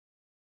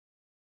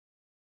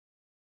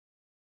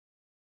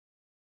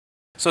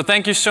So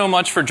thank you so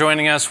much for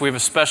joining us. We have a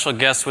special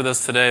guest with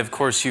us today. Of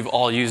course, you've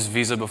all used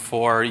Visa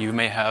before. You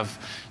may have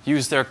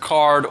used their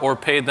card or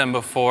paid them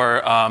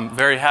before.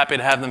 Very happy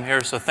to have them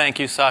here. So thank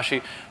you,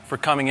 Sasi, for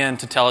coming in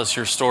to tell us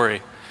your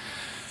story.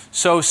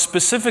 So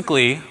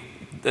specifically,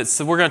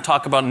 we're going to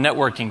talk about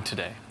networking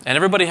today. And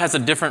everybody has a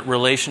different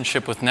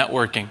relationship with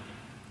networking.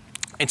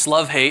 It's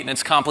love-hate and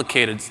it's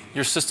complicated.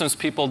 Your systems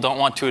people don't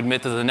want to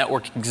admit that the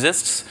network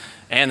exists,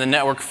 and the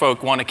network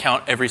folk want to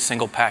count every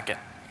single packet.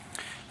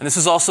 And this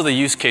is also the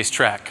use case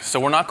track. So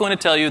we're not going to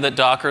tell you that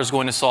Docker is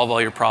going to solve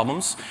all your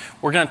problems.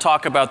 We're going to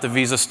talk about the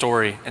Visa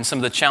story and some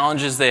of the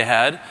challenges they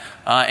had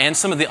and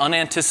some of the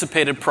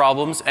unanticipated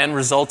problems and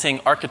resulting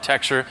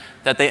architecture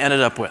that they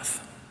ended up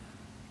with.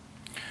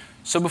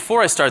 So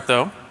before I start,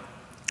 though,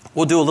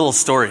 we'll do a little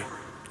story,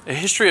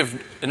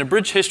 an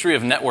abridged history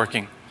of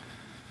networking.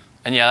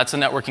 And yeah, that's a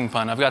networking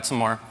pun. I've got some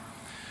more.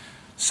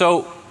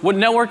 So what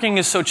networking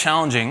is so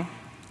challenging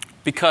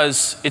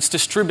because it's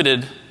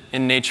distributed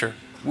in nature.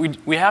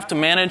 We have to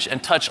manage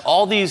and touch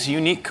all these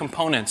unique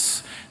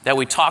components that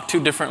we talk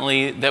to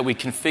differently, that we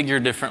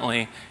configure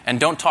differently, and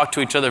don't talk to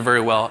each other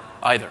very well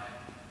either.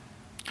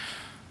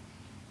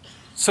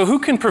 So who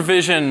can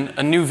provision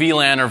a new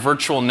VLAN or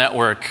virtual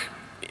network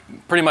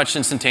pretty much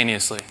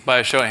instantaneously, by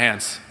a show of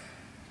hands?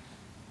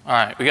 All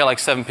right, we got like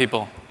 7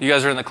 people. You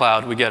guys are in the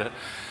cloud, we get it.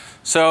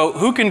 So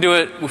who can do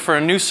it for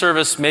a new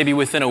service maybe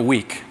within a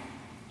week?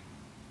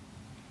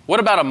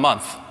 What about a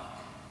month?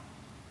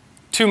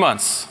 2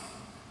 months?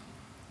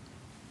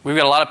 We've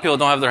got a lot of people who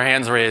don't have their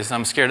hands raised.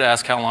 I'm scared to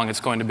ask how long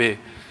it's going to be.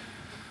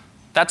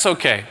 That's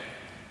okay.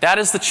 That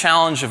is the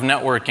challenge of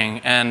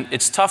networking, and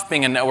it's tough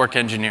being a network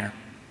engineer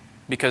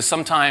because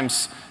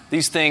sometimes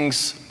these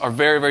things are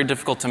very, very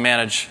difficult to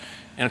manage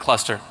in a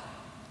cluster.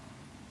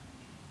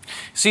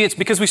 See, it's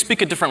because we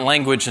speak a different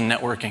language in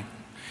networking.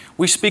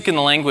 We speak in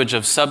the language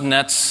of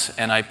subnets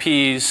and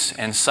IPs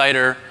and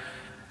CIDR,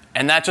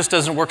 and that just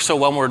doesn't work so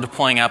well when we're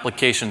deploying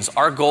applications.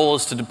 Our goal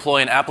is to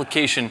deploy an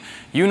application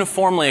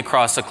uniformly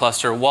across the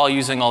cluster while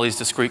using all these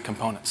discrete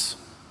components.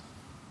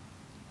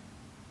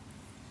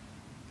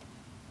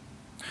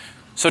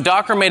 So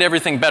Docker made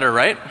everything better,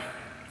 right?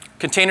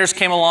 Containers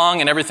came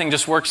along and everything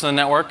just works in the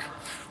network.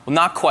 Well,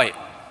 not quite.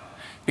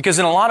 Because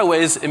in a lot of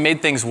ways, it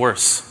made things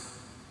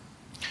worse.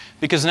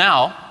 Because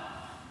now,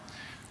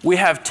 we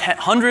have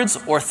hundreds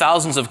or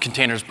thousands of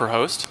containers per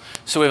host,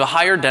 so we have a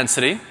higher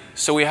density.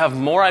 So we have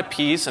more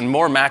IPs and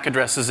more MAC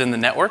addresses in the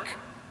network.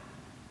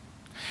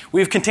 We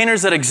have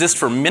containers that exist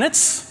for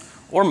minutes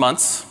or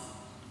months.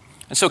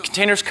 And so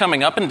containers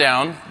coming up and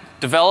down,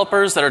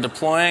 developers that are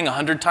deploying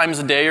 100 times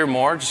a day or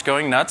more, just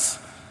going nuts.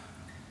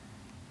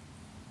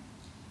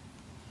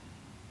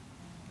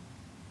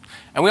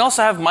 And we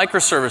also have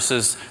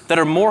microservices that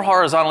are more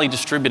horizontally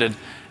distributed,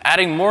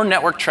 adding more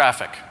network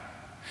traffic.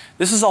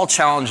 This is all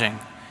challenging.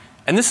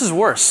 And this is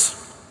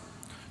worse.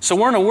 So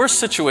we're in a worse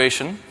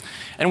situation.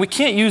 And we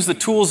can't use the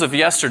tools of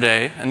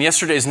yesterday and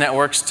yesterday's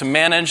networks to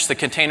manage the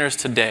containers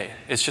today.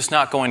 It's just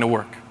not going to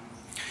work.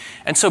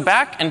 And so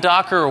back in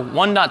Docker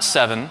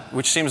 1.7,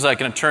 which seems like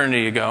an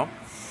eternity ago,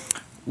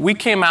 we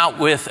came out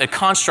with a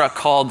construct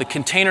called the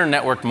container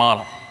network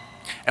model.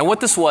 And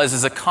what this was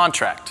is a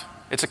contract.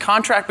 It's a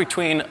contract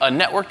between a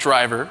network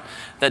driver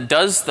that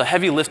does the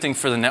heavy lifting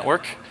for the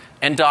network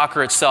and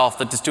Docker itself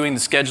that is doing the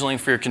scheduling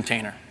for your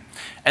container.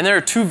 And there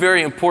are 2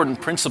 very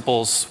important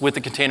principles with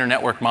the container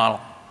network model.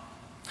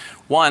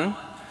 One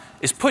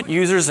is put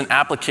users and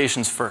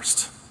applications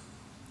first.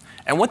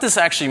 And what this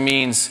actually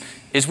means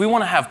is we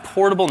want to have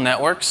portable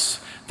networks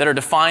that are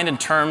defined in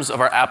terms of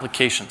our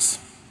applications,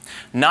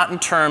 not in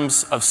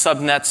terms of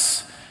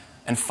subnets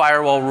and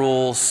firewall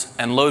rules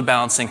and load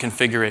balancing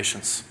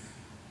configurations.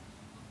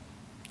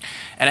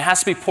 And it has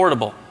to be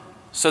portable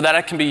so that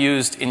it can be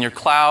used in your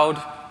cloud,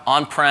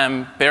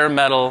 on-prem, bare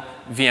metal,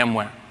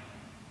 VMware.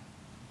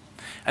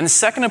 And the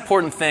second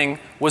important thing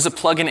was a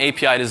plug-in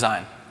API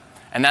design.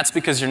 And that's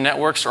because your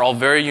networks are all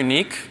very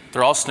unique.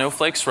 They're all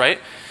snowflakes, right?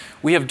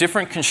 We have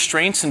different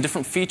constraints and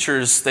different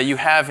features that you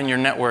have in your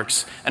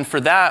networks. And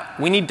for that,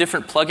 we need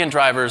different plug-in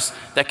drivers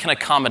that can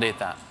accommodate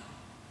that.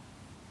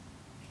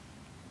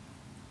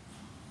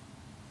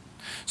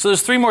 So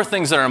there's 3 more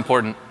things that are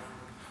important.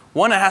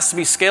 One, it has to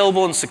be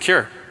scalable and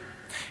secure.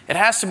 It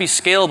has to be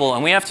scalable,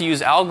 and we have to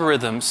use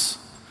algorithms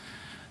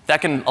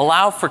that can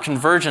allow for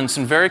convergence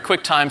in very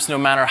quick times no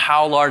matter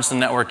how large the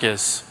network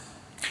is.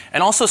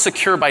 And also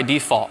secure by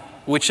default,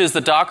 which is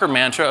the Docker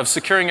mantra of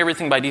securing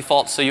everything by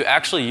default so you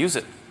actually use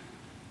it.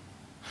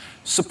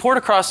 Support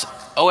across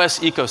OS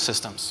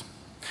ecosystems.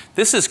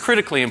 This is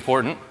critically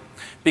important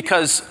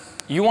because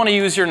you want to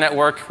use your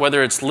network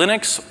whether it's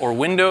Linux or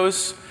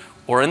Windows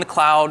or in the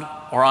cloud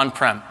or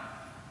on-prem.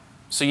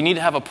 So you need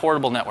to have a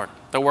portable network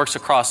that works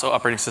across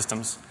operating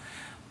systems.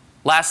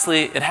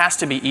 Lastly, it has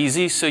to be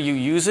easy so you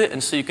use it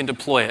and so you can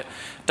deploy it.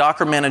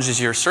 Docker manages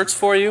your certs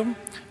for you.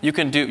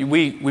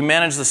 We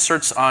manage the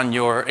certs on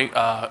your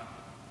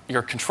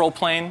control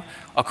plane,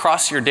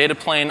 across your data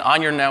plane,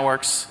 on your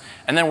networks,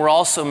 and then we're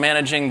also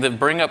managing the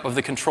bring up of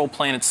the control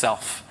plane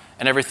itself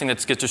and everything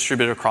that gets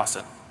distributed across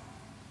it.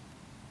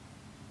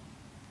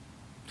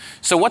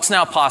 So what's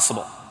now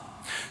possible?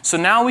 So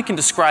now we can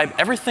describe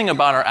everything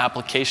about our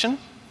application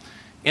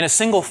in a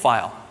single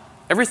file.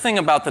 Everything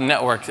about the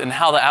network and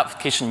how the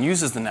application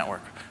uses the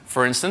network.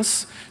 For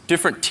instance,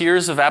 different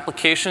tiers of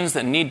applications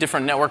that need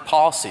different network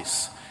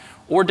policies,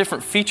 or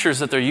different features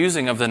that they're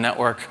using of the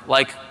network,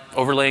 like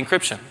overlay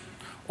encryption,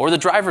 or the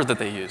driver that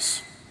they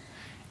use.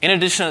 In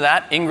addition to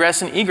that,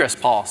 ingress and egress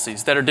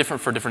policies that are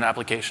different for different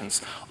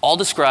applications, all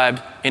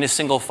described in a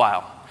single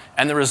file.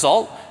 And the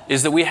result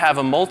is that we have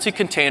a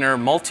multi-container,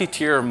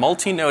 multi-tier,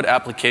 multi-node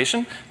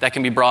application that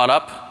can be brought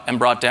up and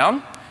brought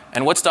down.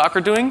 And what's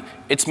Docker doing?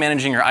 It's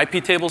managing your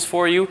IP tables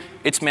for you.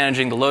 It's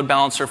managing the load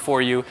balancer for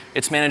you.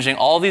 It's managing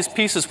all these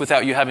pieces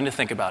without you having to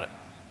think about it.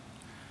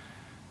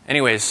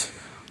 Anyways,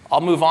 I'll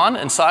move on,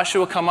 and Sasi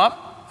will come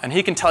up, and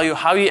he can tell you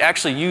how you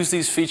actually use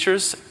these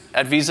features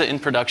at Visa in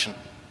production.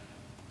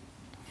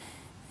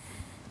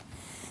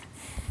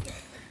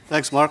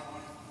 Thanks, Mark.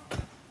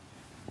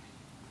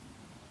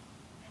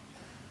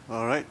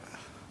 All right.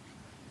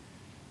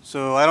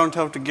 So I don't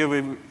have to give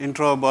an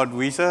intro about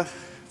Visa.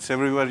 It's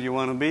everywhere you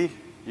want to be.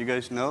 You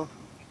guys know.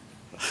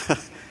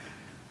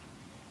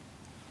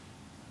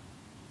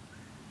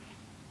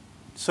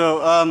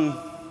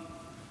 So,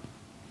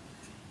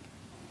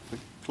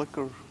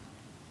 clicker.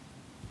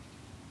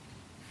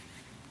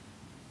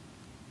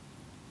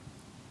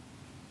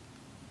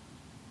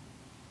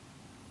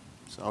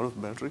 It's out of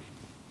battery.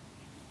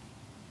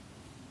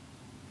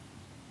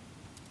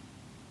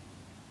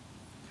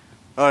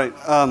 All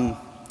right.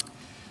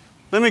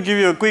 Let me give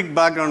you a quick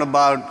background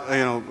about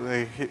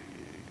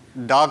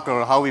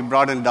Docker, how we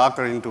brought in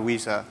Docker into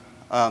Visa.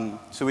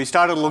 So we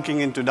started looking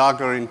into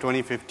Docker in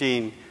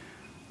 2015,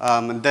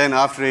 and then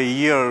after a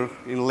year,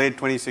 in late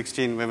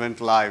 2016, we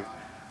went live.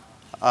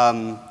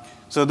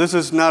 So this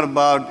is not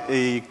about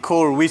a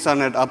core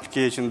VisaNet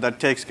application that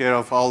takes care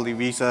of all the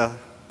Visa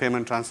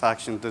payment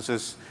transactions. This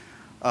is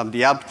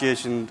the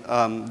application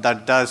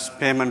that does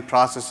payment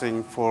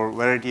processing for a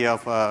variety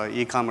of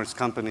e-commerce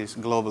companies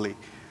globally.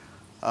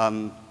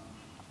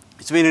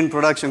 It's been in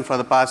production for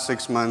the past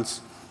 6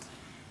 months.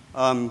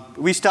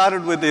 We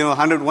started with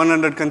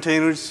 100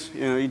 containers.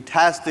 It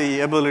has the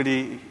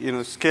ability,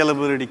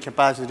 scalability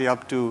capacity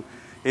up to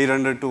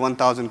 800 to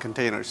 1,000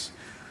 containers.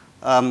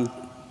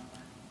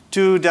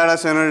 2 data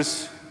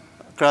centers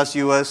across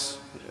US,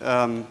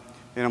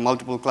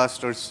 multiple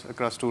clusters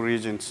across 2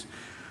 regions.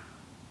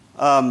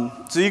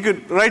 So you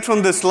could, right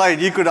from this slide,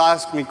 you could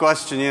ask me a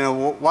question,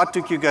 what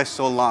took you guys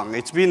so long?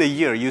 It's been a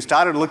year. You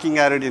started looking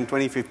at it in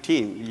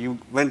 2015. You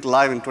went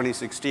live in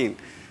 2016,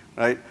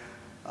 right?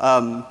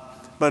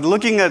 But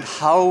looking at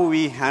how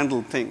we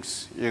handle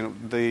things,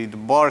 the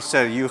bar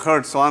said, you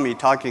heard Swami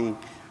talking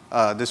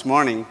this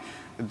morning,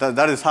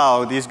 that is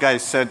how these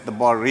guys set the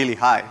bar really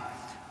high.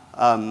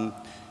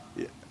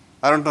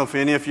 I don't know if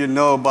any of you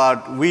know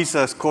about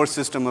Visa's core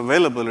system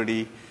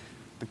availability.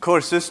 The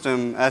core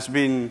system has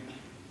been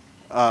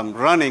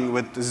running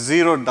with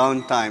 0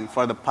 downtime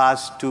for the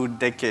past 2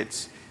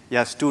 decades.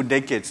 Yes, 2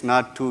 decades,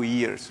 not 2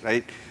 years,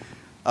 right?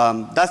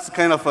 That's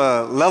kind of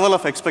a level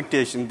of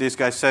expectation these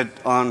guys set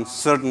on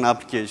certain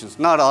applications,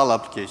 not all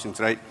applications,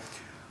 right?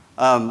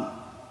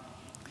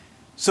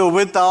 So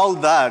with all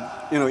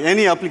that,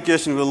 any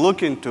application we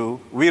look into,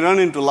 we run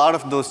into a lot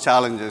of those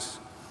challenges.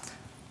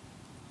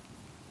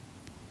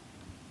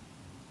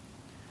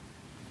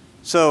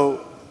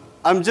 So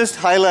I'm just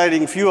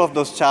highlighting a few of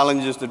those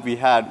challenges that we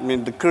had,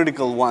 the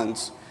critical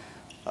ones.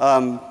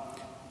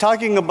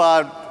 Talking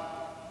about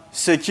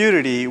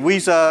security,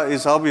 Visa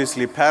is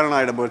obviously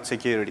paranoid about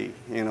security.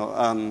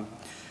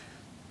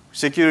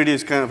 Security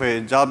is kind of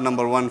a job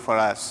number 1 for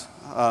us.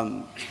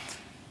 So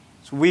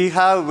we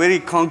have very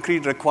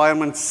concrete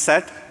requirements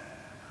set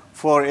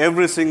for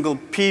every single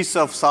piece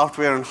of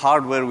software and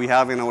hardware we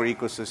have in our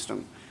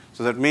ecosystem.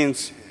 So that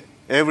means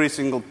every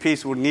single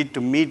piece would need to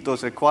meet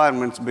those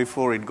requirements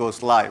before it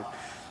goes live.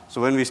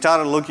 So when we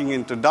started looking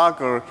into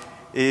Docker,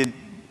 it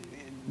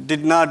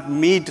did not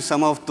meet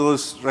some of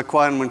those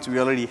requirements we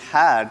already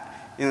had.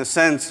 In a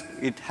sense,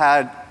 it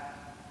had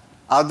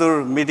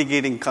other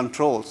mitigating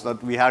controls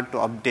that we had to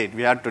update.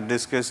 We had to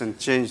discuss and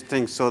change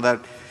things so that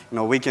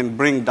we can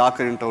bring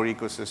Docker into our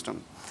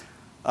ecosystem.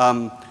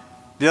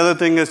 The other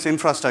thing is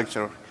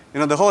infrastructure.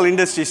 The whole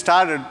industry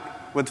started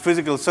with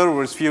physical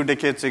servers a few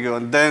decades ago,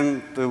 and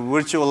then the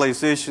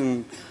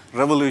virtualization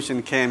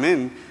revolution came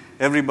in.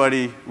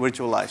 Everybody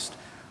virtualized.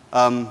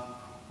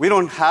 We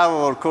don't have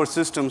our core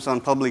systems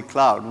on public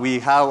cloud. We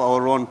have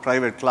our own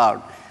private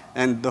cloud.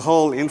 And the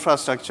whole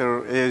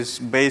infrastructure is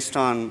based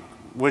on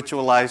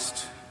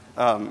virtualized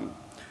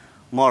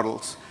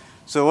models.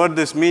 So what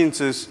this means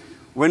is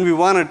when we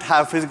wanted to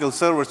have physical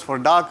servers for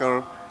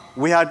Docker,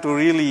 we had to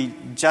really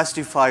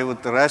justify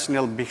with the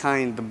rationale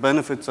behind the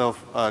benefits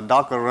of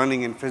Docker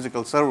running in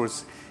physical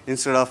servers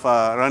instead of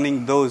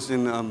running those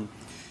in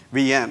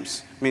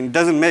VMs. It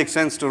doesn't make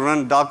sense to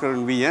run Docker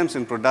in VMs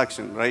in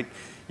production, right?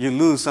 You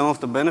lose some of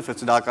the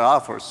benefits Docker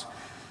offers.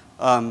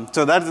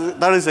 So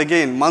that is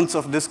again months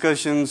of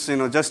discussions,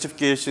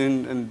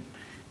 justification, and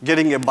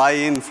getting a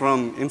buy-in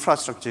from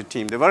infrastructure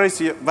team. The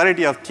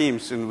variety of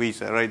teams in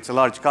Visa, right? It's a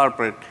large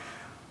corporate.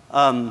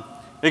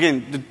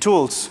 Again, the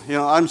tools.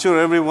 I'm sure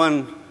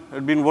everyone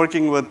had been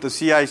working with the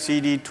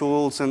CI/CD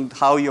tools and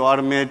how you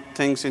automate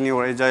things in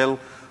your agile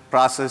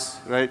process,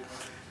 right?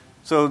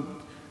 So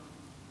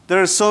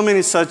there are so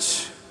many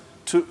such.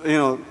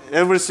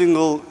 Every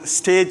single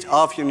stage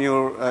of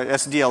your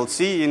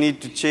SDLC, you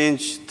need to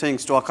change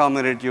things to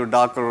accommodate your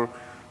Docker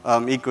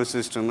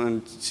ecosystem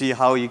and see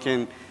how you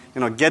can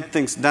get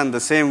things done the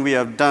same way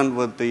I've done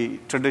with the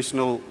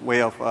traditional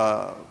way of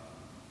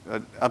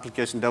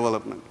application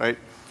development, right?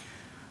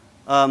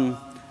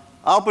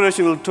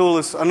 Operational tool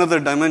is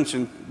another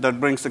dimension that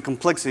brings the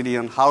complexity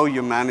on how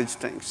you manage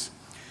things.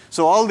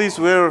 So all these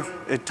were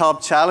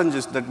top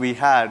challenges that we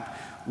had,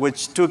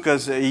 which took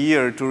us a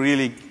year to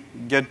really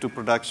get to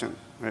production,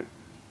 right?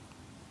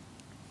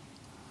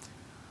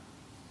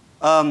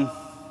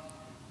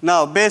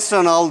 Now, based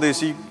on all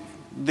this,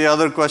 the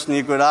other question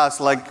you could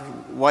ask, like,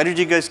 why did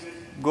you guys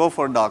go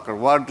for Docker?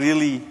 What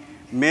really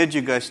made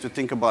you guys to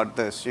think about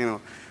this?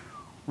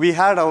 We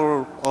had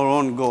our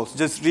own goals.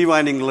 Just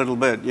rewinding a little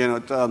bit,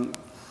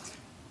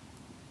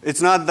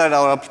 it's not that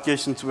our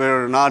applications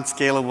were not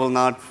scalable,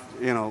 not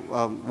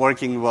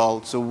working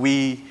well. So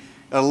we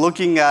are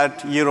looking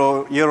at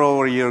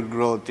year-over-year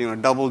growth,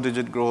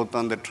 double-digit growth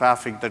on the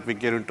traffic that we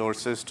get into our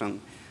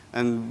system.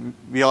 And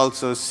we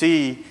also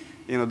see,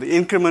 the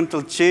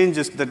incremental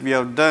changes that we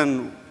have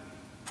done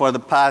for the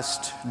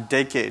past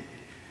decade.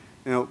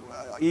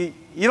 You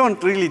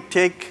don't really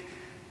take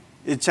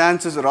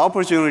chances or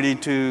opportunity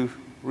to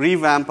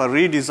revamp or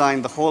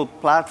redesign the whole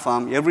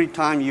platform every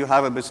time you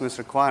have a business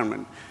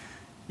requirement.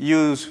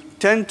 You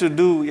tend to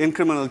do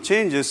incremental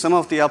changes. Some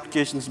of the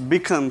applications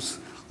becomes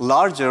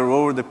larger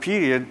over the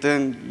period,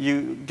 then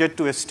you get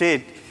to a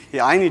state,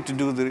 I need to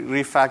do the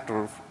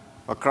refactor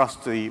across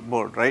the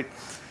board, right?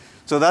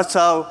 So that's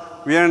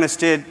how we are in a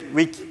state,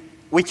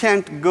 we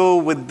can't go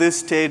with this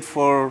state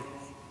for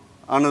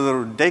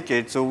another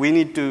decade, so we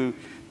need to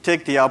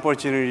take the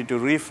opportunity to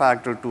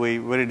refactor to a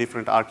very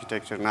different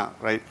architecture now,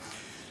 right?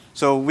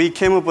 So we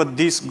came up with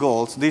these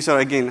goals. These are,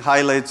 again,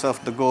 highlights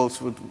of the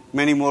goals with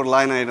many more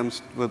line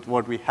items with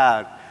what we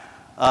had.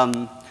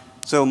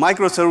 So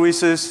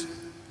microservices,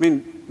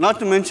 not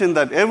to mention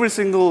that every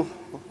single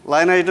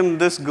line item in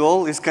this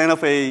goal is kind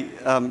of a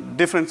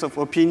difference of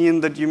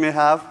opinion that you may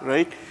have,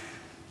 right?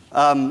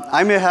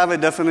 I may have a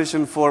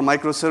definition for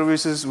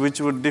microservices which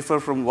would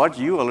differ from what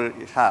you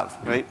already have,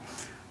 right?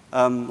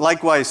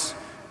 Likewise,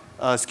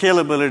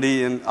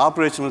 scalability and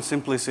operational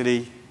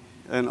simplicity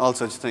and all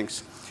such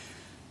things.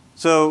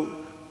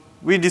 So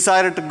we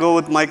decided to go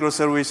with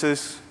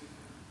microservices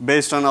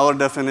based on our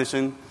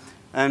definition,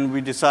 and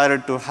we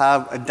decided to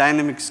have a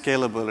dynamic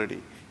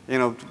scalability.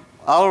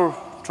 Our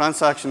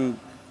transaction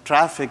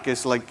traffic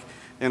is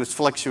it's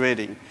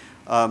fluctuating.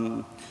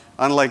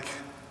 Unlike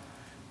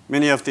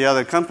many of the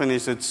other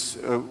companies, it's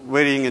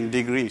varying in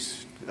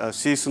degrees.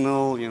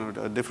 Seasonal,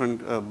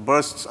 different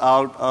bursts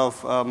out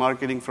of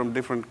marketing from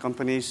different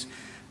companies,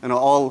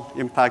 all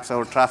impacts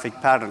our traffic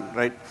pattern,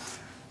 right?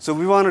 So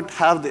we wanted to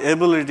have the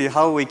ability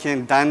how we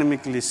can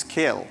dynamically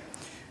scale.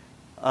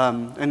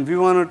 And we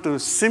wanted to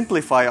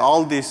simplify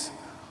all these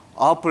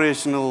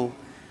operational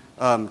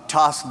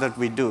tasks that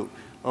we do.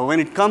 When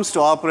it comes to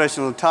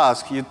operational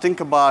tasks, you think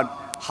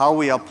about how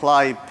we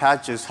apply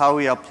patches, how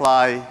we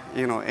apply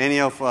any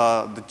of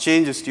the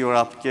changes to your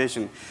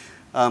application.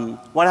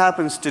 What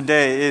happens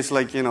today is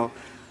I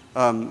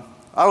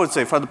would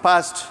say for the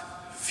past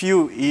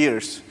few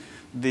years,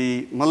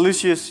 the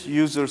malicious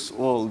users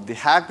world, the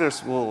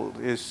hackers world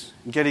is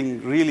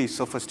getting really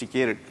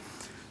sophisticated.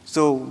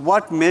 So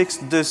what makes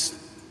this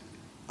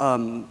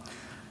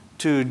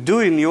to do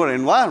in your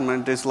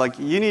environment is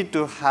you need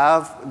to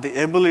have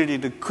the ability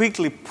to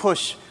quickly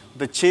push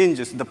the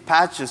changes, the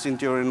patches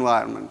into your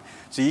environment.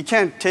 So you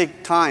can't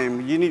take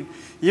time. You need,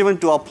 even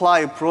to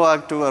apply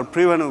proactive or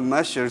preventive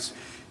measures,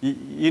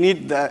 you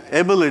need the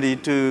ability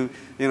to,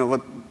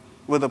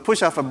 with a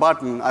push of a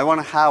button, I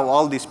want to have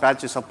all these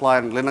patches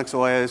applied in Linux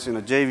OS,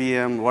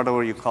 JVM,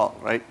 whatever you call,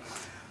 right?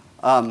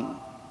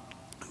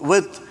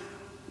 With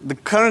the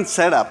current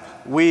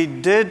setup, we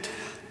did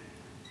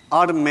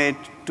automate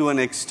to an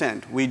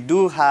extent. We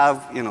do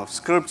have,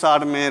 scripts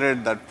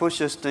automated that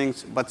pushes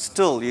things, but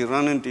still you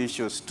run into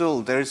issues.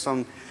 Still, there is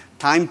some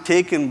time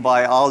taken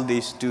by all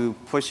these to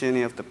push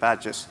any of the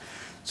patches.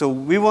 So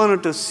we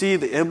wanted to see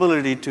the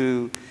ability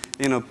to,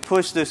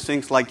 push these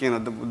things like,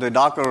 the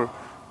Docker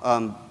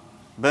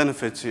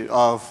benefits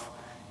of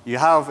you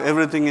have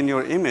everything in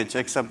your image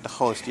except the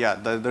host. Yeah,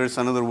 there's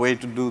another way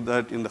to do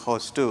that in the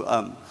host too.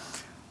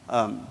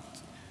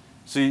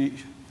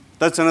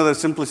 That's another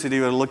simplicity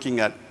we're looking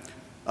at.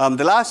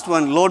 The last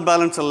one, load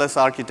balancer-less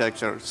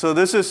architecture. So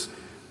this is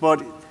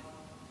what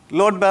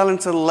load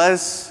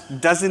balancer-less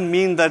doesn't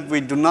mean that we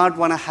do not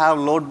want to have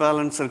load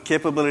balancer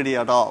capability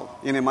at all.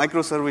 In a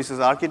microservices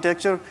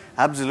architecture,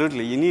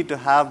 absolutely, you need to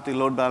have the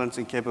load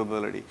balancing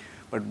capability.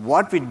 But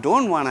what we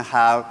don't want to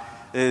have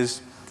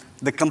is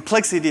the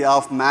complexity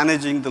of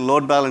managing the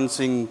load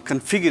balancing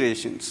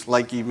configurations,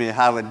 like you may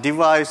have a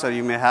device or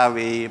you may have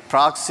a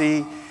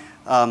proxy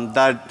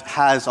that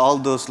has all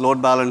those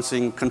load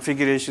balancing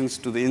configurations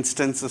to the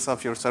instances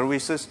of your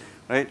services,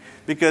 right?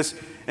 Because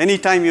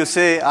anytime you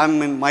say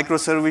I'm in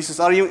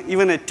microservices or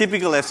even a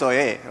typical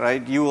SOA,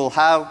 right, you will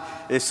have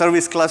a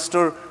service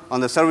cluster. On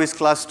the service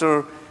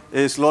cluster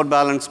is load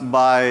balanced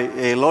by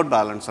a load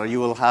balancer. You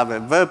will have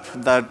a whip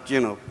that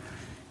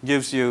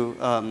gives you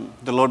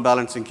the load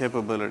balancing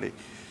capability.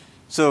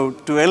 So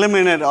to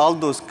eliminate all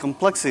those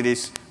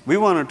complexities, we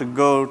wanted to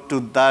go to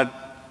that.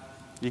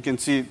 You can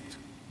see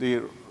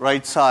the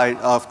right side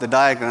of the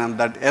diagram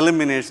that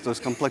eliminates those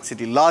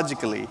complexity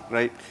logically,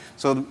 right?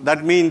 So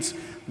that means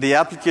the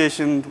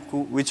application,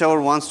 whichever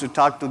wants to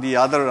talk to the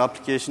other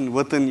application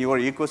within your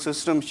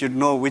ecosystem, should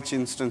know which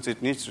instance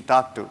it needs to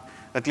talk to,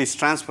 at least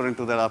transparent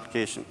to that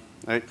application,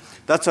 right?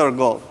 That's our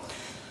goal.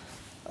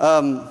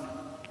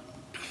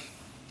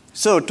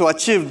 So to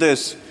achieve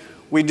this,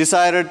 we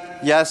decided,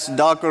 yes,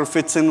 Docker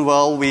fits in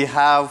well. We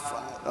have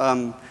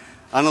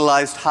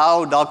analyzed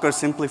how Docker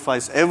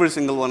simplifies every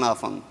single one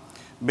of them,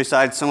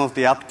 besides some of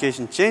the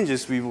application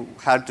changes we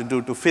had to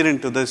do to fit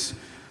into this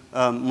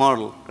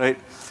model, right?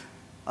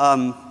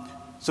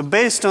 So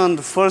based on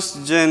the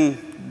first gen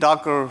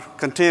Docker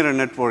container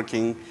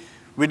networking,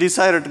 we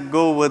decided to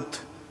go with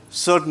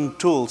certain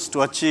tools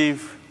to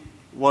achieve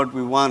what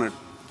we wanted.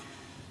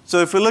 So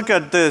if you look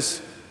at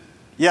this,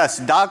 yes,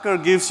 Docker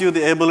gives you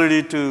the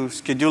ability to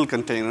schedule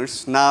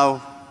containers.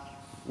 Now,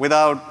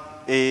 without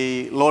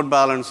a load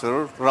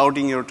balancer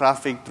routing your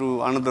traffic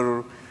through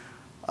another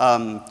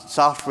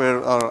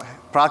software or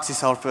proxy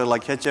software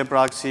like HA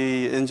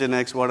proxy,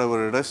 Nginx,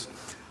 whatever it is,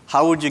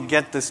 how would you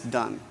get this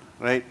done,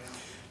 right?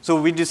 So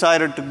we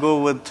decided to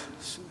go with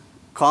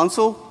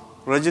console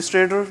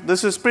registrator.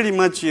 This is pretty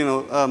much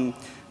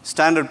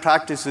standard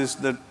practices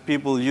that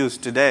people use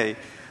today.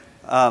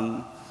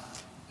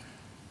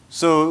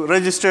 So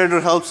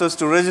registrator helps us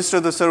to register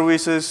the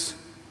services,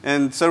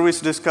 and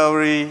service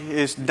discovery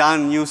is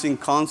done using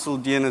console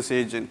DNS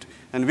agent.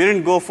 And we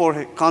didn't go for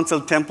a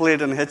console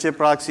template and HA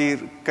proxy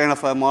kind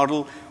of a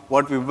model.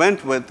 What we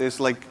went with is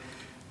like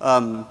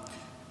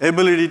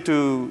ability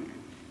to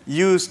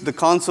use the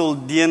console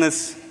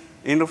DNS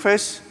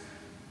interface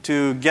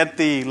to get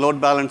the load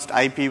balanced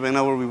IP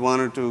whenever we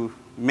wanted to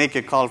make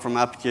a call from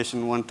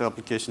application 1 to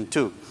application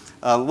 2.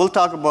 We'll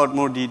talk about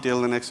more detail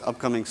in the next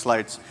upcoming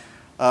slides.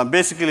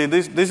 Basically,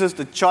 this is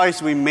the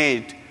choice we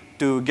made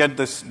to get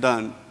this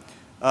done.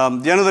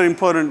 The other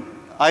important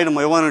item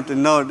I wanted to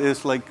note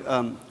is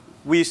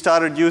we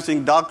started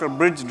using Docker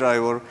bridge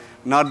driver,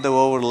 not the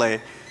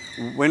overlay.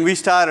 When we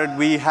started,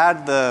 we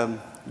had the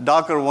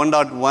Docker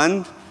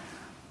 1.1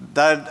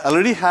 that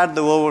already had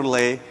the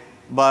overlay,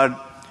 but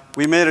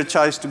we made a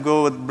choice to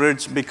go with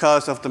bridge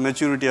because of the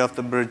maturity of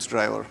the bridge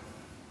driver.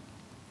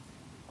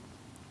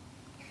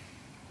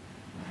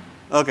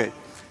 Okay,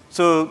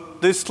 so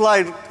this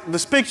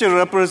picture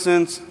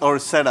represents our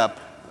setup,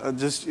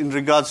 just in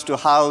regards to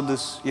how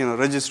this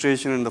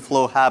registration and the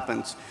flow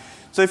happens.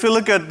 So if you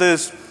look at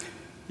this,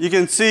 you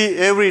can see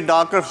every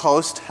Docker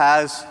host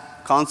has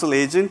console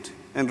agent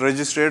and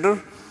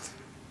registrator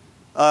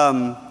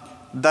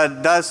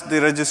that does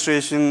the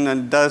registration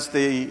and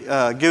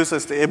gives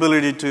us the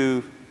ability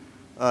to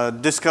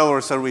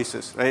discover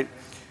services, right?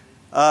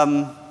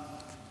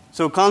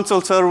 So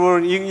console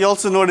server, you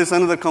also notice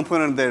another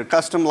component there,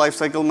 custom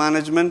lifecycle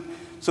management.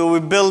 So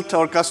we built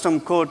our custom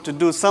code to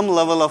do some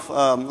level of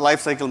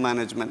lifecycle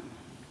management.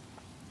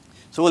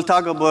 So we'll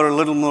talk about it a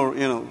little more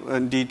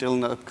in detail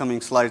in the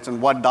upcoming slides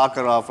and what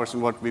Docker offers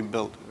and what we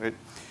built, right?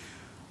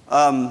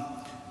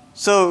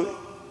 So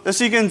as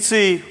you can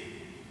see,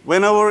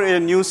 whenever a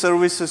new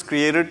service is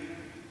created,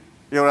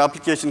 your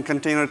application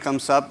container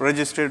comes up,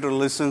 registrator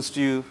listens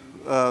to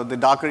the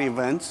Docker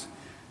events,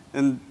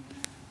 and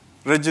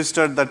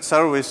registered that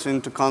service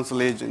into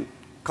console agent.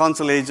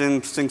 Console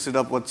agent syncs it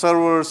up with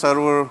server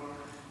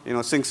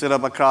syncs it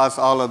up across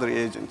all other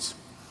agents.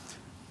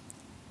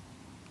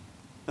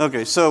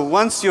 Okay, so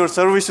once your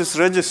service is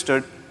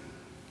registered,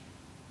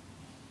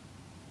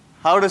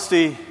 how does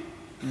the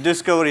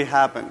discovery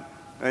happen,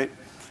 right?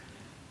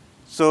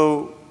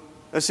 So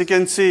as you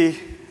can see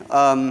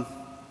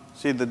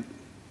the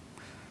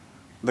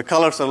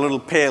colors are a little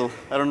pale.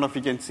 I don't know if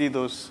you can see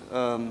those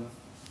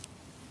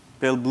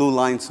pale blue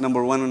lines,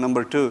 number 1 and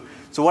number 2.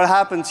 So what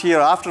happens here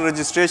after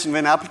registration,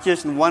 when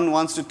application 1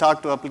 wants to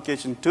talk to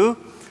application 2,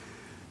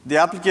 the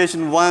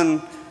application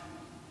 1,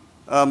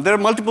 there are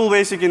multiple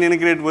ways you can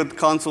integrate with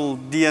console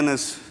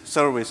DNS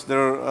service.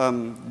 There are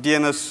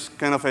DNS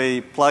kind of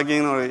a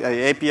plugin or an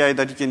API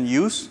that you can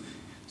use.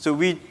 So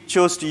we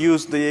chose to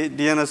use the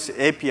DNS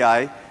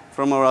API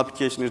from our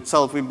application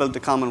itself. We built a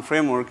common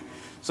framework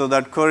so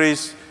that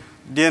queries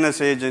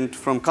DNS agent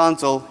from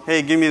console,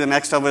 hey, give me the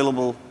next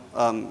available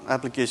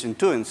application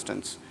 2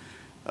 instance.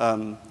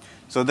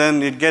 So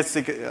then it gets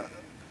the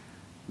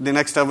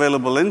next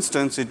available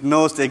instance. It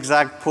knows the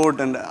exact port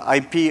and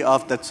IP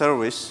of that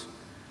service,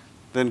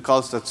 then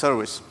calls that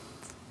service.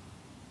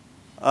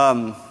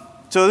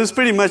 So this is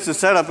pretty much the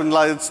setup, and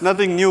it's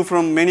nothing new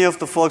from many of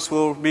the folks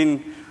who have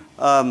been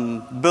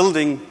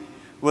building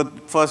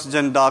with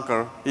first-gen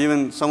Docker,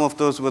 even some of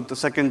those with the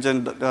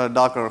second-gen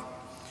Docker.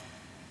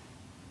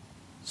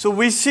 So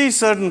we see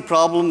certain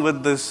problem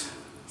with this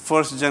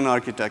first-gen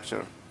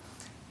architecture.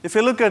 If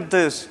you look at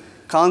this,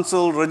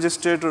 console,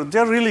 registrator,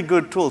 they're really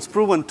good tools,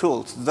 proven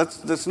tools.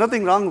 There's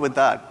nothing wrong with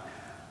that.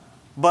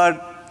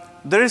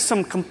 But there is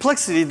some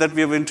complexity that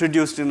we have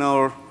introduced in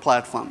our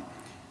platform.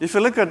 If you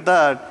look at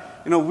that,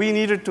 we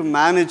needed to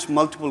manage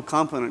multiple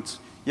components.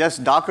 Yes,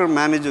 Docker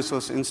manages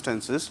those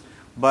instances,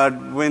 but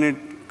when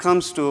it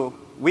comes to,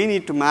 we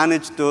need to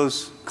manage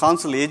those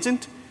console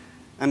agent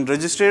and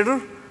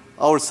registrator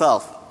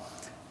ourselves.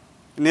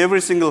 In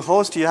every single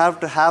host, you have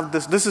to have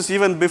this. This is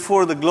even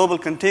before the global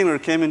container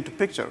came into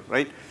picture,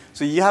 right?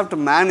 So you have to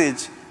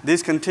manage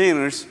these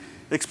containers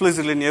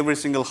explicitly in every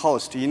single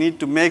host. You need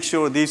to make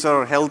sure these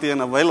are healthy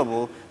and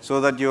available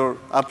so that your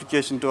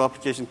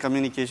application-to-application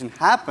communication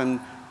happen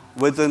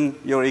within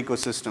your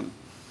ecosystem.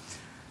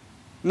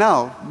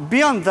 Now,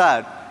 beyond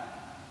that,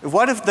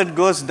 what if that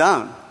goes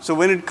down? So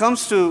when it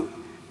comes to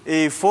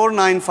a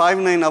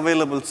 4959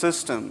 available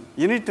system,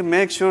 you need to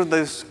make sure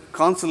this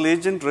console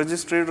agent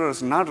registrator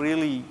is not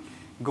really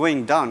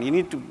going down. You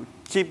need to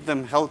keep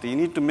them healthy. You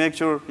need to make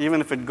sure even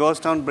if it goes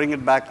down, bring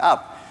it back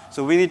up.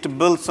 So we need to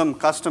build some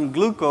custom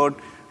glue code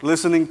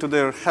listening to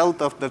their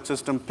health of the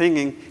system,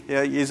 pinging,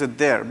 is it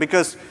there?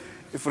 Because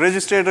if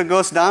registrator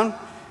goes down,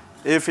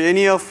 if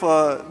any of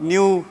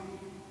new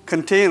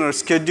containers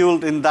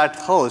scheduled in that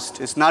host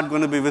is not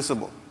going to be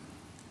visible,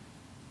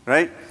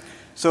 right?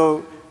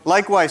 So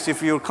likewise,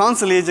 if your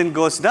console agent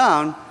goes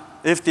down,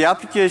 if the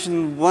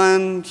application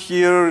one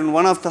here in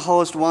one of the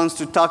hosts wants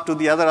to talk to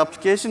the other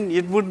application,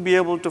 it wouldn't be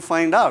able to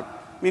find out.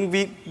 I mean,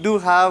 we do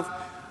have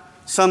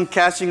some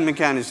caching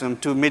mechanism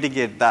to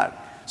mitigate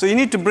that. So you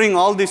need to bring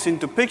all this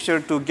into picture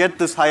to get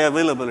this high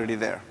availability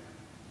there.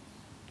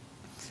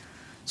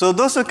 So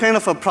those are kind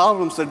of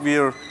problems that we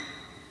are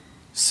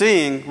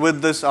seeing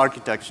with this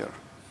architecture.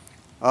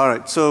 All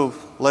right, so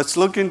let's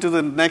look into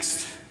the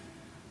next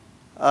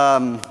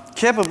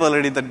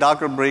capability that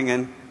Docker bring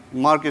in.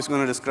 Mark is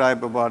going to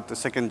describe about the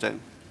second gen.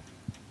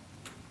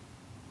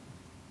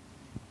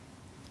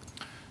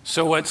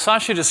 So what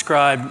Sasi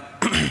described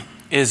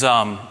is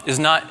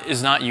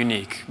not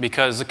unique,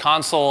 because the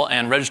console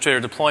and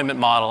registrator deployment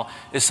model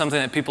is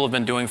something that people have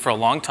been doing for a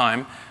long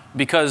time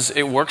because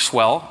it works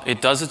well.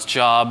 It does its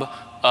job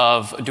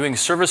of doing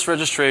service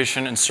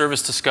registration and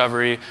service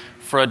discovery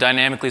for a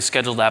dynamically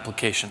scheduled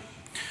application.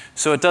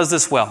 So it does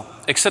this well.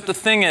 Except the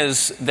thing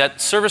is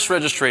that service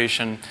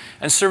registration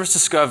and service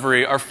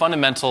discovery are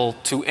fundamental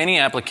to any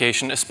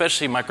application,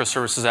 especially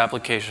microservices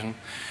application,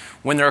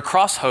 when they're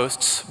across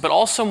hosts, but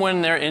also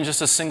when they're in just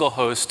a single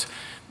host.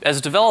 As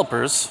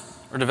developers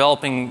are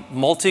developing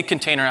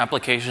multi-container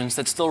applications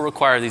that still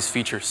require these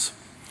features.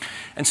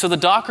 And so the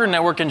Docker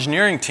network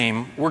engineering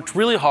team worked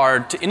really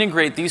hard to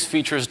integrate these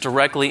features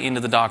directly into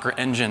the Docker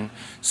engine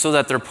so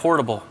that they're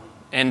portable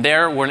and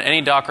there when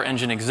any Docker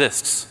engine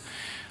exists.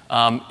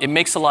 It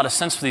makes a lot of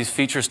sense for these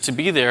features to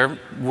be there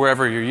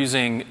wherever you're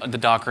using the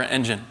Docker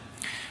engine.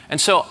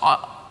 And so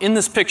in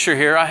this picture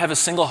here, I have a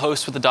single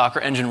host with the Docker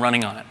engine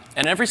running on it.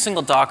 And every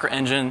single Docker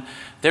engine,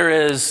 there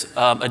is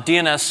a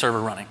DNS server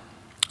running.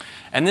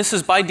 And this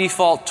is by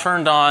default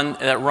turned on.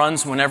 That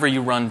runs whenever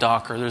you run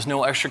Docker. There's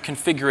no extra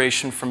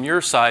configuration from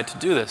your side to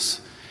do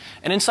this.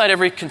 And inside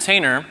every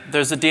container,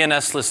 there's a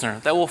DNS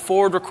listener that will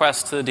forward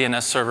requests to the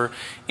DNS server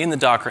in the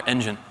Docker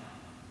engine.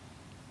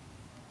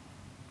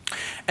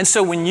 And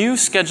so when you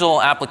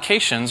schedule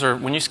applications or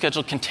when you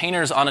schedule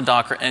containers on a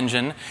Docker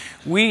engine,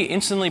 we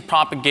instantly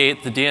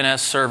propagate the DNS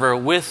server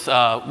with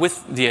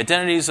the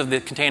identities of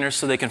the containers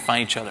so they can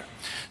find each other.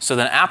 So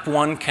then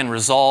app1 can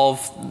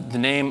resolve the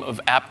name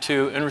of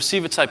app2 and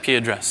receive its IP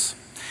address.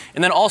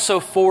 And then also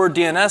forward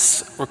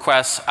DNS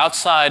requests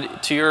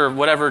outside to your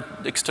whatever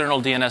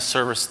external DNS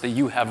service that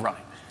you have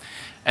running.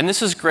 And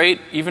this is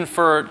great even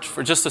for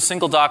just a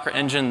single Docker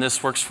engine.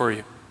 This works for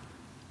you.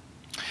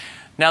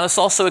 Now this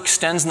also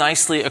extends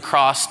nicely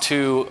across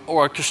to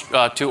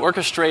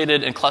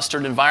orchestrated and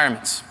clustered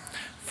environments.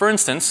 For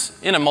instance,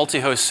 in a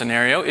multi-host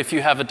scenario, if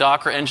you have a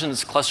Docker engine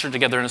that's clustered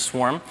together in a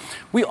swarm,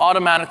 we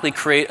automatically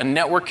create a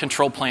network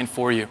control plane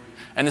for you.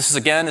 And this is,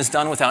 again, is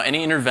done without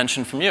any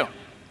intervention from you.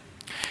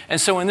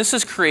 And so when this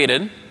is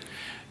created,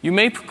 you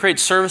may create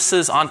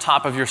services on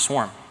top of your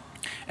swarm.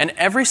 And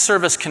every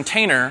service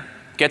container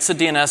gets a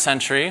DNS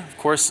entry, of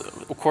course,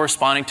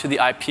 corresponding to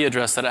the IP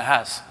address that it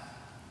has.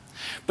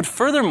 But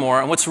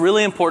furthermore, and what's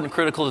really important and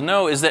critical to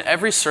know is that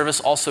every service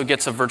also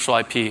gets a virtual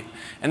IP.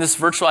 And this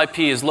virtual IP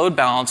is load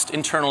balanced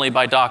internally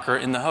by Docker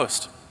in the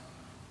host.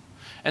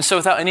 And so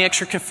without any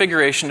extra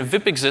configuration, a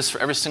VIP exists for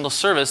every single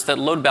service that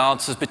load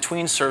balances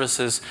between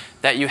services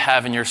that you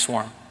have in your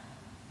swarm.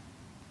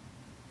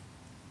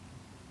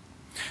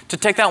 To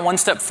take that one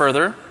step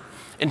further,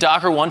 in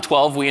Docker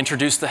 1.12, we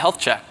introduced the health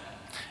check.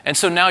 And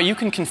so now you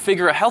can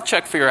configure a health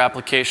check for your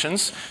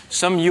applications,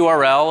 some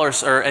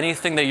URL or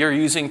anything that you're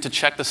using to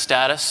check the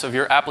status of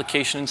your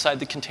application inside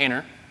the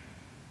container.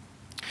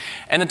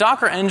 And the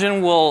Docker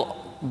engine will,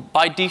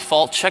 by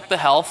default, check the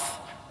health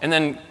and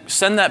then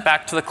send that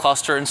back to the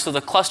cluster. And so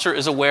the cluster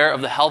is aware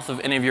of the health of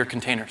any of your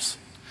containers.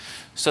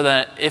 So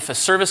that if a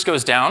service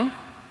goes down,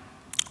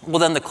 well,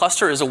 then the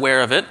cluster is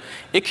aware of it.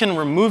 It can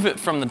remove it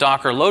from the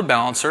Docker load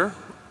balancer.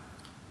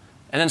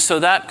 And then so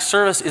that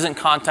service isn't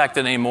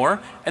contacted anymore.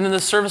 And then the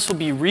service will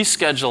be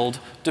rescheduled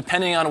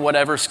depending on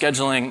whatever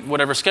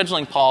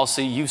scheduling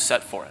policy you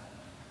set for it.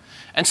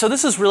 And so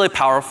this is really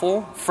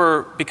powerful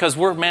because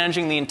we're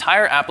managing the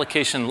entire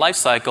application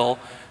lifecycle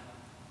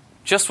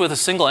just with a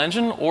single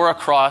engine or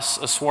across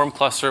a swarm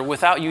cluster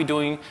without you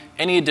doing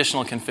any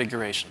additional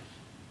configuration.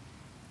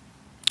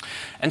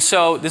 And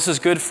so this is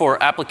good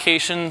for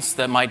applications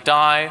that might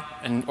die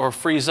or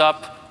freeze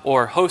up,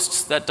 or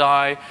hosts that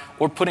die,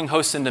 or putting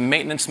hosts into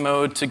maintenance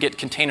mode to get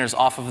containers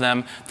off of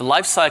them. The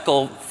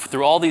lifecycle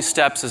through all these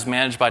steps is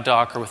managed by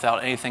Docker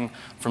without anything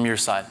from your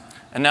side.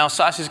 And now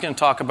Sasi is going to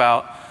talk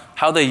about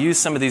how they use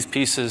some of these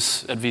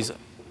pieces at Visa.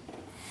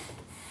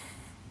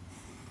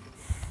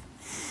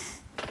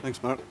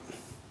 Thanks, Mark.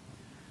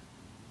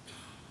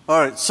 All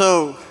right,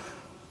 so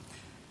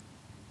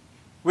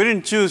we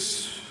didn't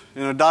choose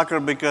Docker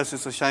because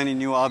it's a shiny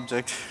new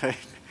object, right?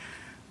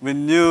 We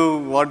knew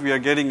what we are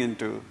getting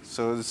into.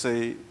 So it's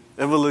a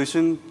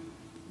evolution.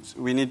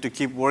 We need to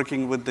keep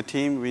working with the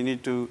team. We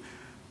need to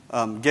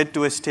get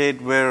to a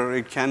state where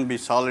it can be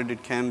solid,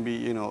 it can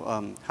be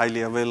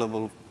highly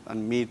available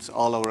and meets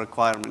all our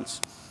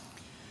requirements.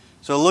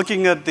 So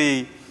looking at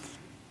the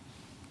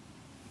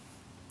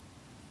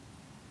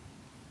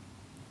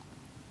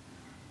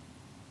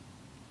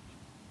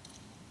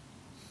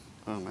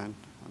oh man,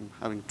 I'm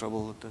having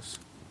trouble with this.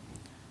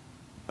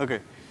 Okay,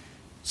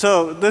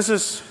 so this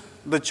is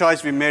the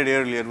choice we made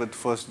earlier with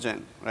first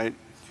gen, right?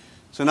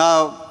 So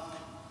now,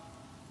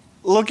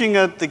 looking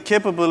at the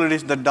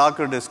capabilities that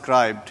Docker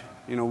described,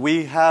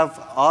 we have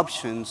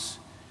options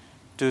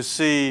to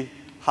see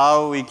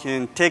how we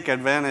can take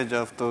advantage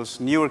of those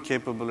newer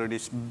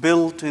capabilities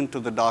built into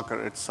the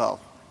Docker itself,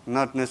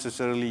 not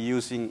necessarily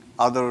using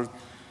other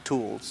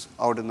tools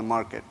out in the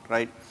market,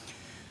 right?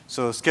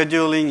 So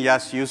scheduling,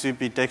 yes,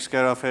 UCP takes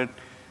care of it.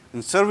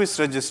 And service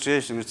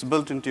registration, it's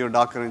built into your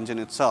Docker engine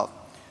itself.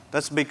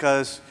 That's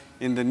because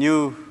in the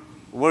new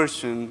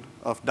version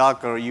of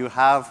Docker, you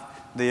have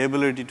the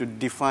ability to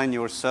define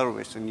your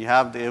service, and you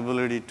have the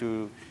ability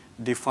to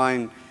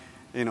define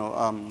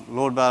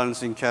load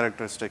balancing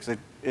characteristics.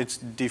 It's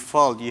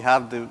default. You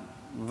have the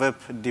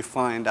VIP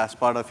defined as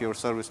part of your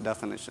service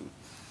definition.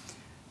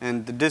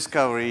 And the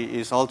discovery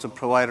is also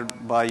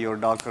provided by your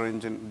Docker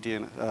engine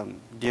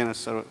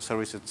DNS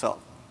service itself,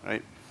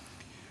 right?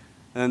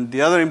 And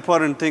the other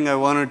important thing I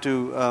wanted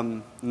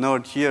to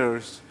note here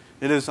is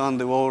it is on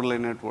the overlay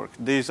network.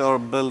 These are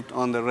built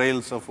on the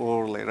rails of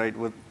overlay, right?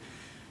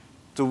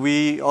 So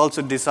we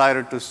also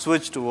decided to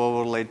switch to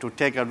overlay to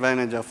take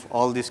advantage of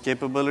all these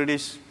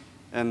capabilities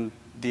and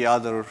the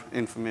other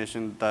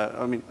information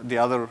the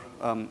other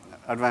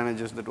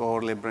advantages that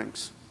overlay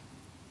brings.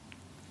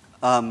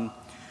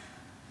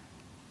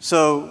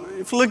 So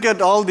if you look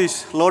at all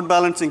these load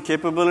balancing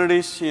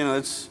capabilities,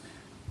 it's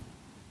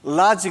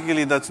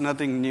logically that's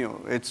nothing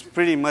new. It's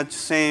pretty much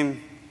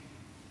same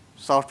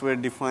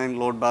software-defined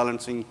load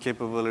balancing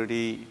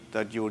capability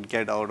that you would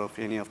get out of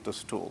any of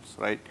those tools,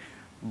 right?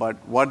 But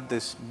what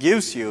this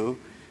gives you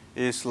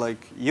is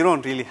you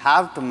don't really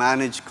have to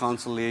manage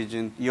console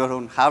agent. You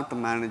don't have to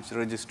manage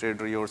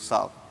registrator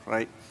yourself,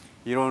 right?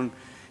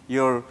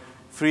 You're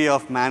free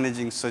of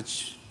managing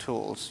such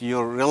tools.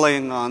 You're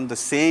relying on the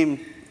same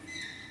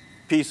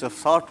piece of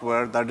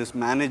software that is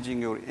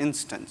managing your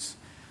instance.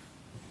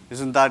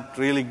 Isn't that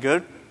really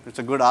good? It's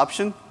a good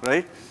option,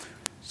 right?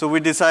 So we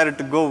decided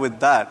to go with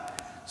that.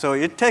 So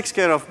it takes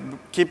care of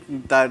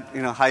keeping that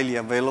highly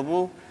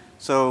available.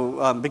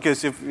 So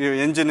because if your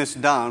engine is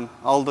down,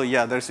 although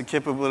there's a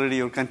capability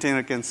your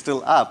container can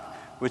still up,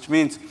 which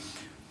means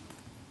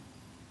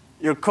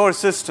your core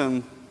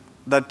system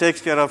that takes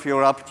care of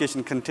your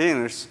application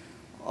containers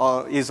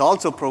is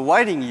also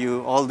providing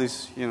you all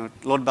these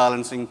load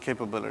balancing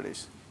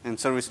capabilities and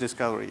service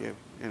discovery.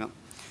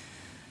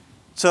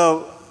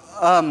 So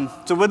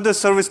with the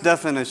service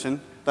definition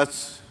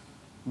that's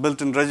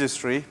built in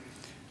registry,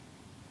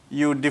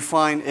 you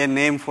define a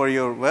name for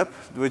your web,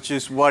 which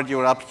is what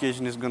your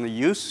application is going to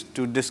use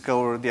to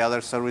discover the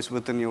other service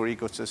within your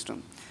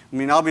ecosystem.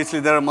 Obviously,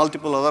 there are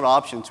multiple other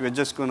options. We're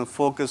just going to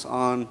focus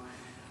on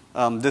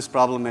this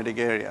problematic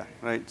area,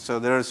 right? So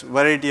there's a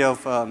variety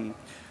of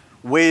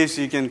ways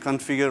you can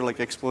configure,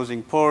 like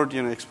exposing port,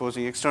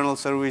 exposing external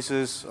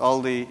services,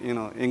 all the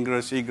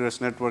ingress,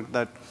 egress network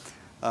that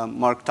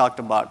Mark talked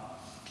about.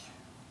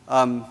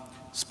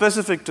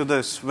 Specific to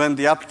this, when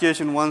the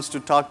application wants to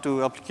talk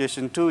to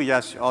application 2,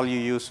 yes, all you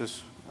use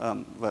is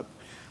web.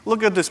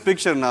 Look at this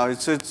picture now.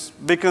 It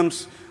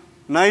becomes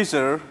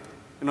nicer,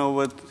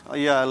 with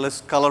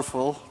less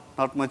colorful,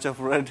 not much of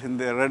red in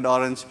there, red,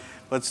 orange,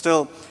 but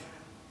still,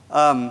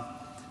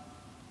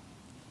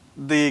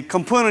 the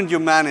component you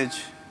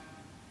manage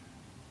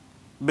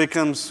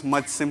becomes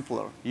much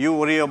simpler. You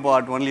worry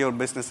about only your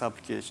business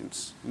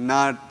applications,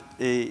 not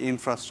a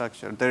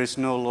infrastructure. There is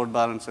no load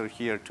balancer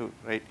here too,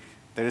 right?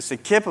 There is a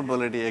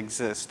capability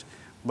exist,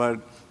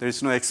 but there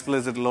is no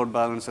explicit load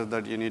balancer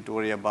that you need to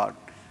worry about.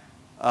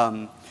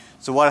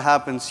 So what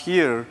happens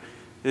here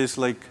is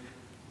like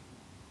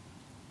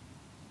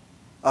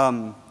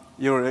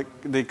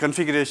the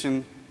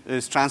configuration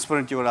is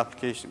transparent to your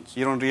applications.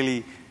 You don't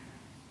really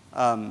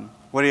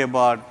worry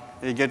about,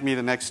 hey, get me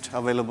the next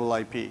available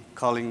IP,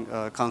 calling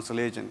console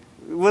agent.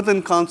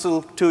 Within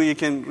console too, you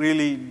can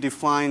really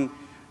define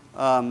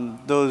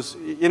those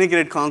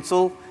integrated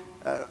console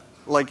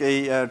like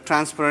a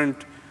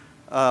transparent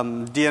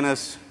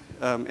DNS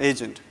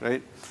agent,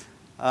 right?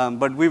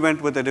 But we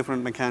went with a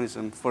different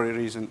mechanism for a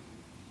reason.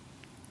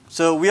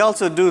 So we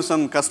also do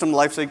some custom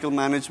lifecycle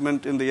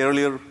management in the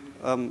earlier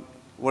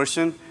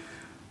version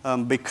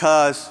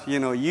because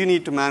you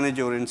need to manage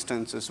your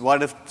instances.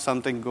 What if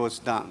something goes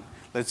down?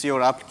 Let's say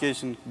your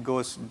application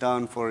goes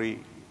down for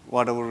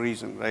whatever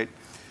reason, right?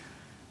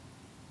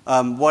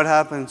 What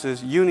happens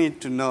is you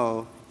need to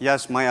know,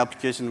 yes, my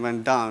application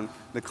went down.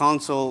 The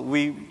console,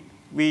 we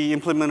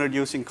implemented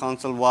using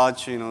console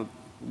watch.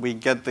 We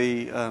get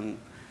the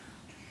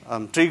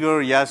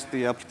trigger, yes,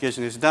 the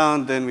application is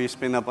down, then we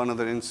spin up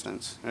another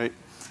instance, right?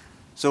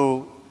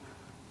 So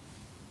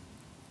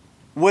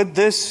with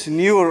this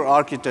newer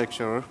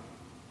architecture,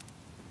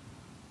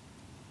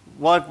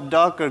 what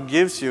Docker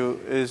gives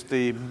you is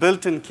the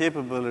built-in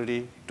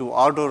capability to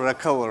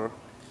auto-recover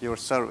your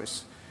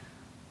service.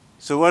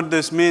 So what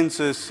this means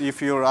is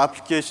if your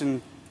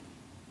application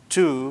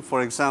 2,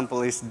 for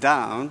example, is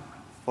down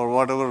for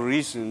whatever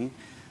reason,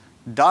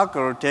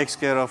 Docker takes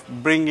care of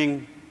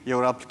bringing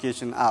your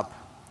application up,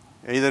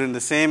 either in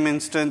the same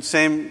instance,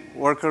 same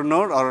worker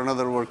node, or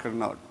another worker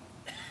node.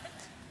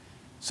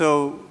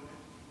 So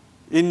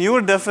in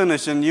your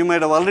definition, you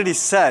might have already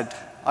said,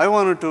 I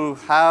wanted to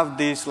have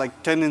these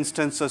like 10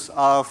 instances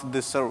of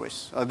this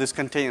service, or this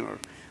container.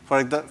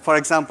 For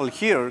example,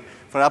 here,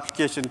 for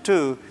application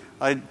 2,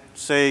 I'd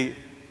say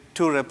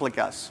 2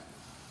 replicas.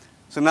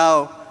 So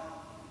now,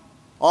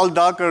 all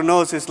Docker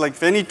knows is like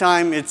if any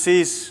time it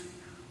sees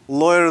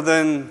lower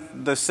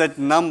than the set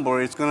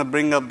number, it's going to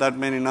bring up that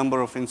many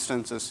number of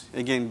instances,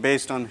 again,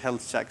 based on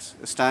health checks,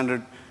 a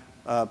standard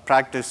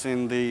practice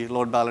in the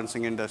load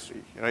balancing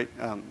industry, right?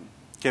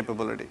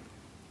 Capability.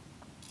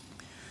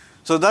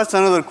 So that's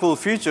another cool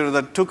feature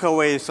that took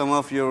away some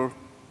of your,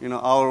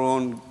 our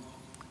own,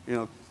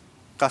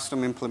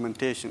 custom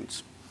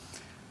implementations.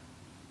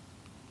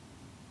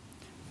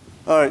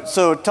 All right,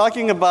 so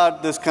talking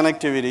about this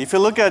connectivity, if you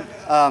look at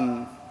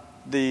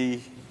the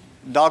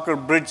Docker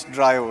bridge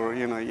driver,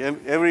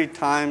 every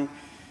time,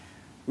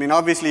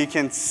 obviously you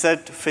can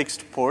set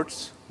fixed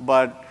ports,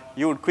 but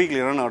you would quickly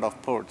run out of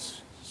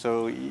ports.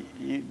 So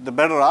the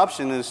better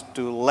option is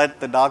to let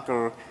the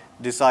Docker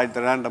decide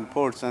the random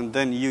ports, and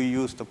then you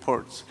use the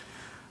ports.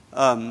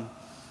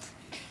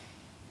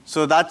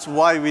 So that's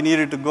why we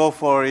needed to go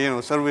for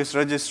service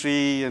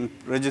registry and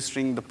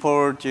registering the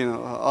port,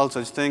 all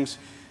such things.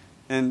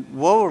 And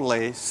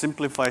overlay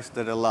simplifies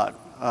that a lot.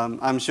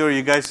 I'm sure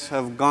you guys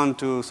have gone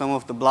to some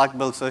of the black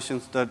belt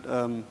sessions that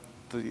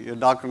the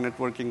Docker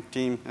networking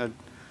team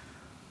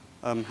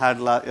had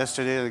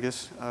yesterday, I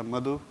guess,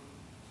 Madhu.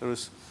 There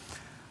was.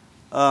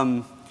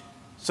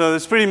 So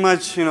it's pretty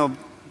much,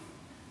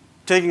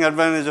 taking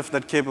advantage of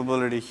that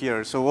capability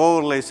here. So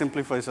overlay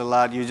simplifies a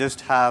lot. You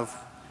just have,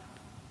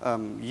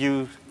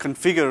 you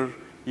configure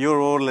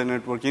your overlay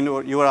network in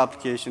your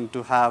application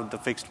to have the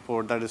fixed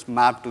port that is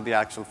mapped to the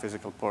actual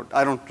physical port.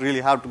 I don't really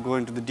have to go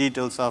into the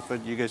details of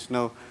it. You guys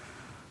know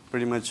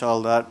pretty much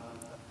all that.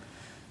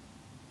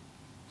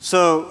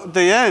 So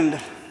the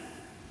end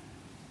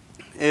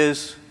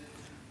is,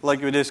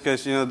 like we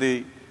discussed,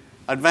 the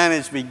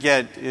advantage we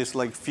get is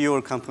like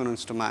fewer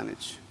components to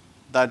manage.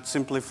 That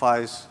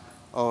simplifies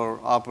our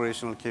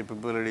operational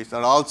capabilities.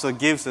 That also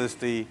gives us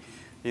the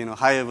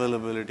high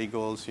availability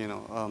goals,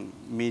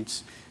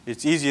 meets.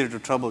 It's easier to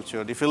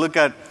troubleshoot. If you look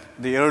at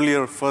the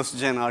earlier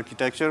first-gen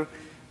architecture,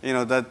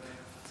 that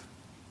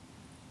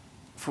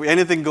if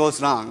anything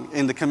goes wrong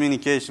in the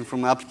communication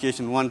from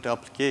application 1 to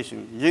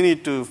application, you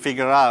need to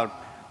figure out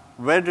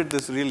where did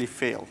this really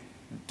fail.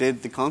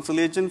 Did the console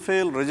agent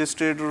fail?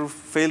 Registrator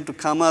fail to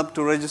come up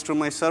to register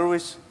my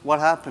service? What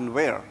happened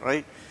where,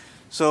 right?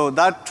 So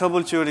that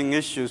troubleshooting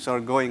issues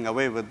are going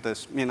away with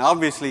this.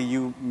 Obviously,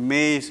 you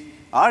may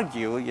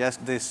argue, yes,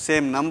 the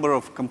same number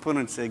of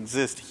components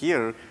exist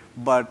here,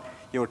 but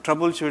your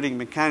troubleshooting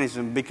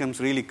mechanism becomes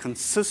really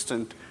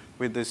consistent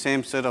with the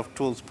same set of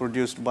tools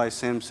produced by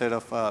same set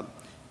of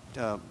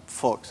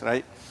folks,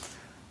 right?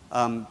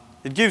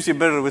 It gives you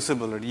better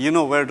visibility. You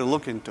know where to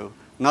look into,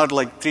 not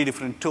like 3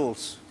 different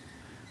tools.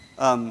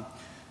 And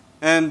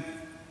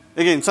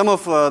again, some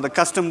of the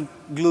custom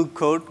glue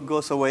code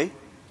goes away,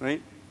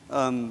 right?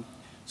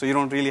 So you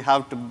don't really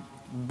have to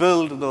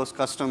build those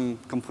custom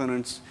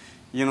components.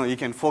 You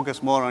can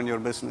focus more on your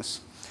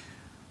business.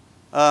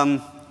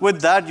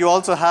 With that, you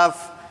also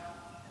have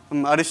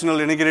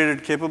additional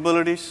integrated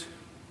capabilities.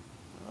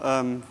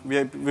 We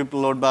have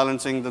load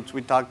balancing that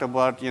we talked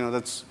about.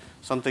 That's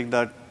something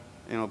that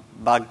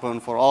backbone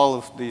for all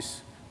of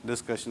these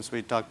discussions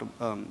we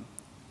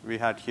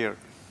had here.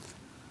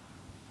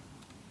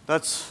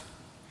 That's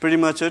pretty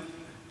much it.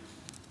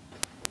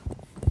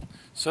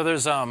 So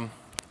there's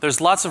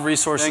lots of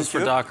resources for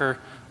Docker.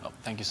 Oh,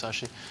 thank you,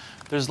 Sasi.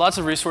 There's lots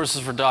of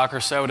resources for Docker,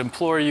 so I would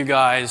implore you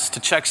guys to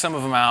check some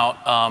of them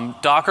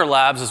out. Docker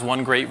Labs is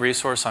one great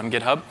resource on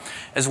GitHub,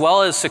 as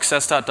well as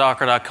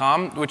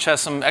success.docker.com, which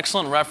has some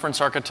excellent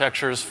reference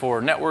architectures for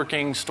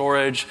networking,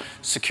 storage,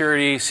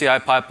 security, CI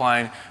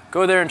pipeline.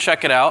 Go there and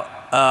check it out.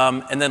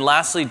 And then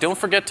lastly, don't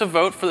forget to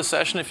vote for the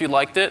session if you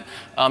liked it.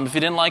 If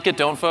you didn't like it,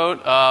 don't vote.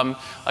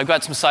 I've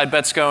got some side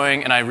bets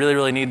going, and I really,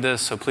 really need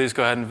this, so please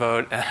go ahead and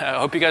vote. I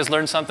hope you guys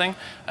learned something,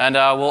 and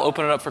we'll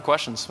open it up for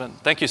questions. But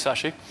thank you,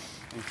 Sasi.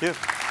 Thank you.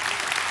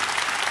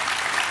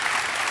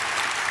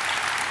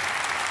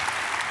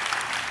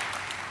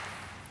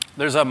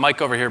 There's a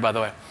mic over here, by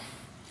the way.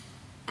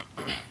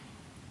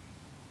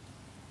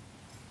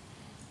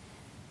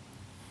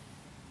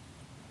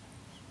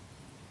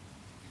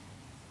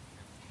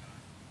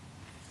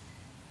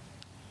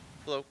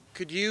 Hello.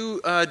 Could you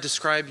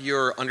describe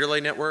your underlay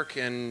network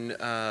and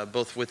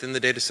both within the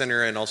data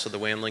center and also the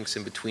WAN links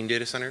in between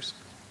data centers?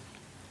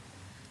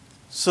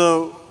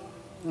 So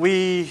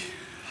we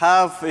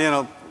have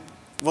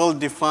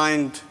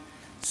well-defined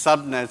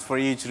subnets for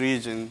each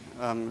region,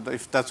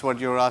 if that's what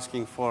you're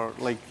asking for.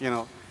 Like,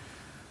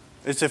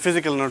 it's a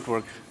physical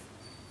network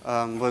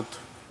with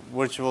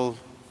virtual,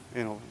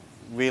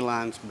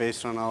 VLANs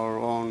based on our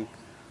own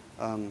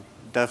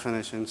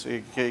definitions.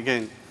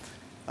 Again,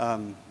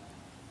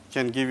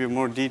 can give you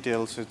more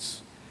details.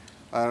 It's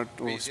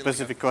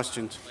specific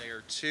questions.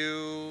 Layer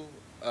 2,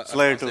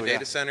 layer 2, the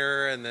data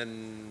center, and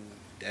then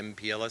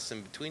MPLS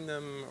in between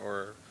them,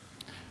 or?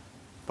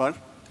 What?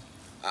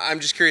 I'm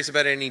just curious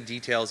about any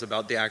details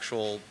about the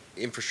actual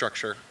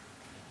infrastructure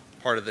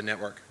part of the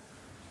network.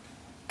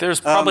 There's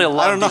probably a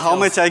lot. I don't know how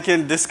much I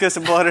can discuss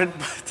about it,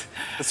 but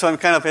that's why I'm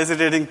kind of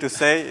hesitating to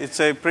say.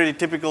 It's a pretty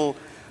typical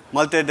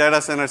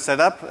multi-data center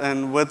setup,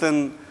 and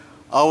within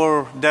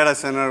our data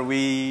center,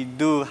 we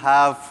do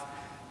have,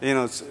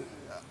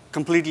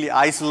 completely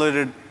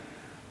isolated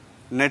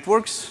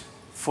networks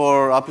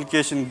for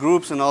application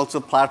groups and also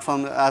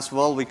platform as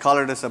well. We call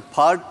it as a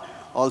pod,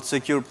 all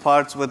secure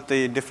pods with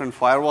the different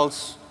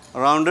firewalls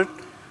around it.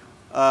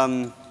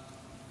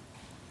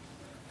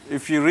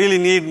 If you really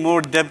need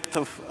more depth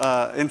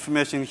of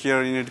information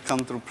here, you need to come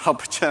through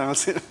proper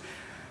channels.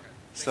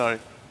 Sorry.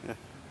 Yeah.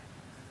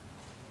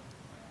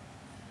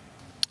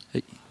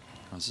 Hey,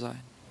 outside.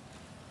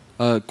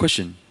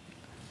 Question.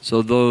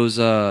 So those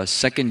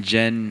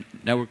second-gen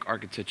network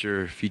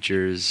architecture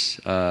features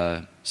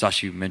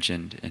Sasi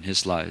mentioned in his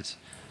slides,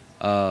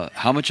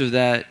 how much of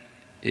that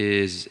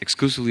is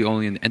exclusively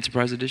only in the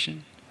Enterprise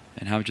Edition,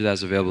 and how much of that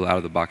is available out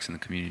of the box in the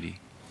community?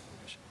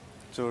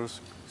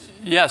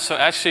 Yeah, so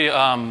actually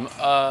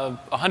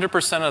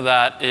 100% of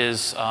that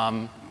is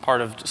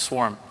part of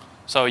Swarm.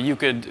 So you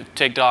could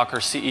take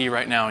Docker CE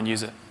right now and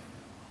use it.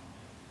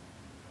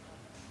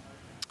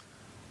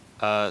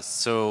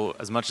 So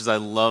as much as I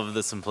love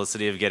the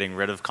simplicity of getting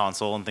rid of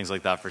console and things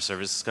like that for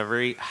service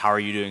discovery, how are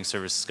you doing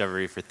service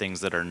discovery for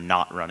things that are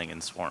not running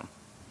in Swarm?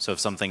 So if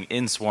something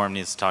in Swarm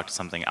needs to talk to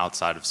something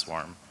outside of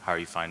Swarm, how are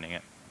you finding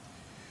it?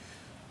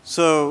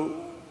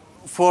 So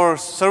for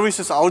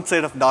services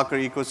outside of Docker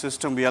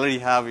ecosystem, we already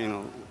have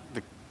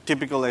the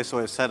typical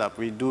SOS setup.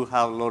 We do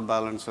have load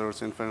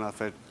balancers in front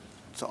of it.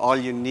 So all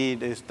you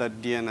need is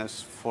that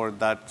DNS for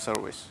that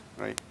service,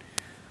 right?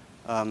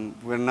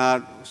 We're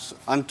not,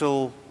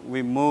 until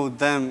we move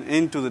them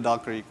into the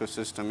Docker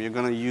ecosystem, you're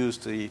going to use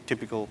the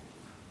typical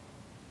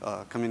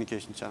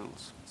communication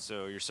channels.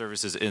 So your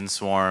services in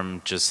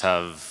Swarm just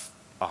have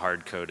a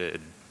hard-coded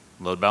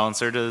load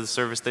balancer to the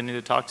service they need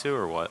to talk to,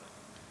 or what?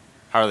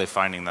 How are they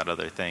finding that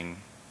other thing?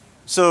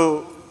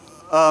 So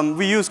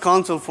we use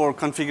console for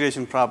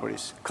configuration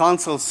properties.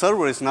 Console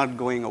server is not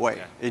going away.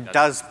 Yeah, it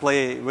does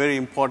play a very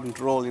important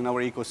role in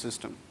our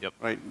ecosystem. Yep.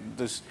 Right?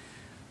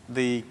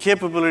 The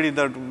capability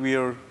that we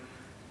are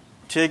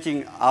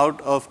taking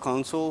out of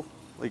console,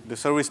 like the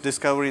service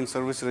discovery and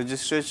service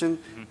registration,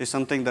 is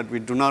something that we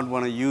do not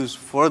want to use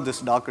for this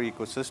Docker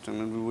ecosystem,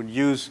 and we would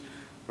use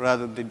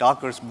rather the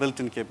Docker's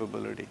built-in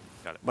capability.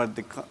 Got it. But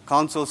the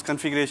console's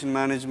configuration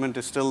management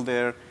is still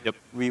there. Yep.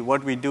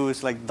 What we do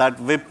is like that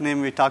VIP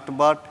name we talked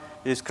about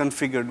is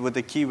configured with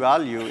a key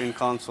value in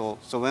console.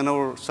 So when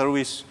our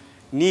service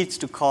needs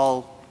to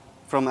call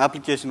from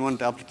application 1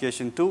 to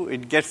application 2,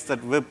 it gets that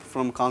VIP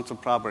from console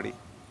property.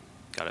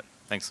 Got it.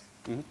 Thanks.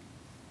 Mm-hmm.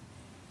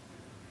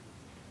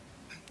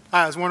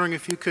 I was wondering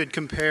if you could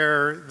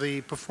compare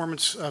the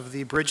performance of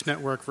the bridge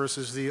network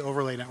versus the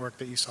overlay network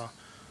that you saw.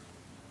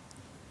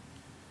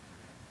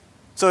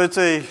 So it's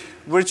a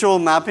virtual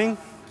mapping.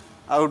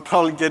 I would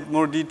probably get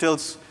more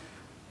details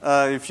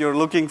if you're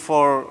looking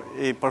for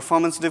a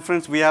performance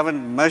difference. We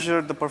haven't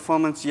measured the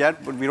performance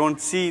yet, but we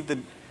don't see the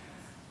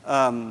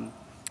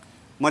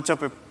much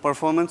of a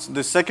performance.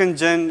 The second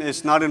gen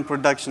is not in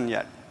production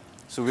yet.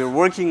 So we're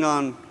working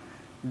on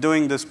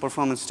doing this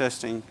performance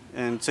testing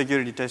and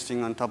security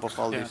testing on top of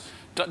all this.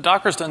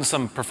 Docker's done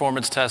some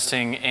performance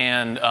testing,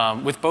 and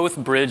with both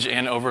bridge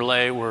and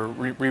overlay, we're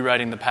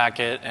rewriting the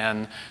packet,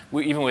 and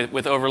even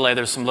with overlay,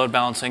 there's some load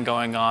balancing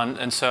going on,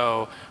 and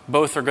so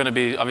both are going to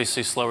be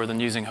obviously slower than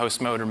using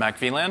host mode or Mac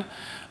VLAN.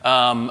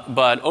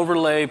 But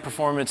overlay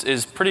performance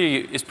is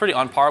pretty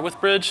on par with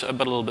bridge,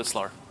 but a little bit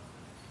slower.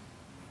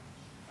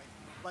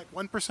 Like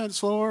 1%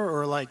 slower,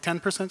 or like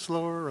 10%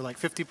 slower, or like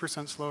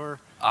 50% slower?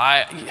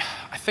 I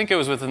think it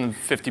was within the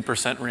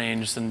 50%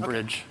 range than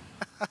bridge.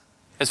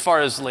 As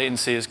far as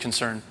latency is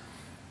concerned.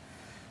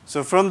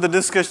 So from the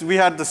discussion, we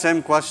had the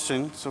same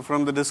question. So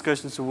from the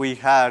discussions we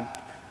had,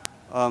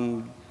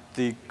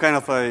 the kind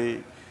of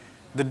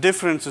the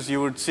differences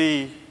you would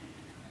see,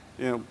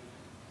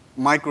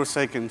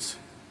 microseconds.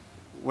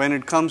 When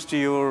it comes to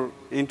your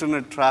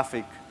internet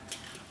traffic,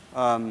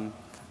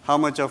 how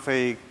much of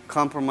a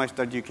compromise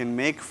that you can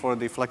make for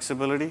the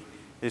flexibility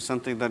is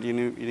something that you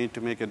need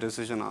to make a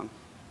decision on.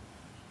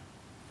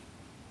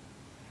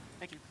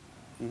 Thank you.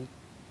 Mm-hmm.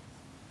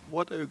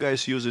 What are you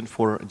guys using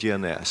for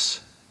DNS?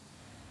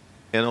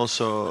 And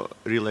also,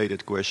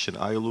 related question,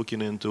 are you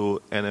looking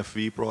into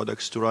NFV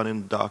products to run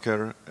in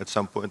Docker at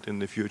some point in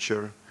the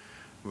future?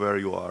 Where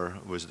you are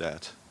with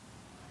that?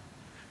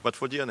 But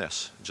for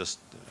DNS, just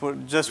for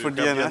DNS?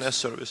 DNS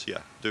service, yeah.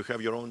 Do you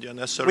have your own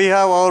DNS service? We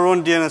have our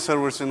own DNS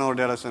servers in our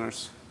data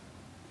centers.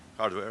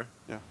 Hardware?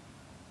 Yeah.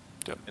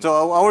 Yep.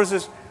 So ours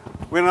is,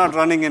 we're not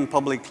running in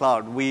public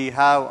cloud. We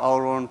have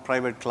our own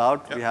private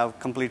cloud. Yep. We have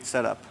complete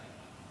setup.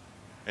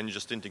 And you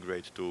just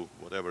integrate to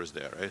whatever is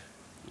there, right?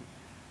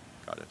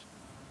 Got it.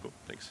 Cool,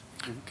 thanks.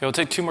 Okay, we'll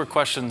take 2 more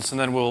questions, and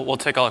then we'll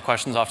take all the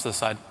questions off to the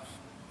side.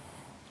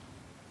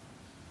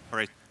 All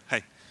right.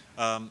 Hi.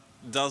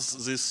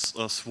 Does this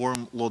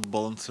Swarm load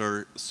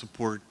balancer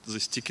support the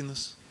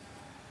stickiness?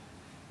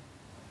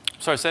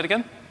 Sorry, say it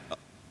again?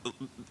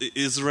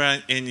 Is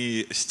there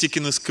any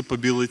stickiness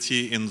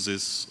capability in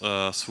this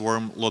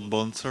Swarm load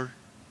balancer?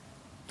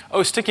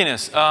 Oh,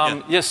 stickiness.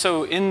 Yes,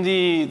 so in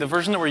the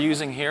version that we're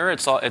using here,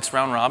 it's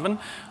round robin,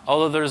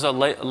 although there's a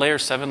layer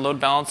 7 load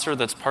balancer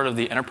that's part of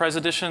the Enterprise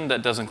Edition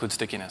that does include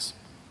stickiness.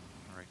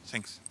 All right,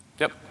 thanks.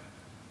 Yep.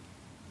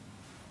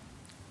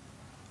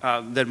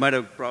 That might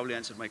have probably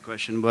answered my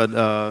question, but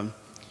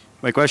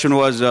my question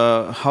was,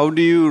 how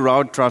do you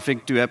route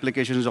traffic to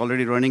applications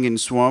already running in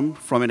Swarm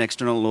from an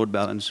external load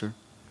balancer?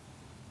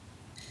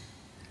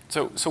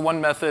 So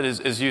one method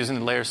is using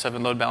the layer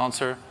 7 load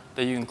balancer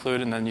that you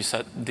include, and then you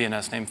set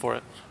DNS name for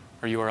it,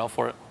 or URL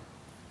for it.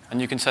 And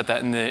you can set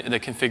that in the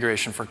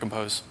configuration for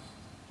Compose.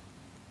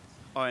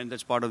 Oh, and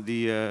that's part of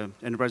the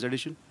Enterprise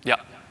Edition? Yeah.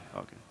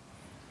 Okay.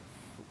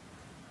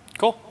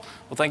 Cool.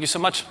 Well, thank you so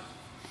much.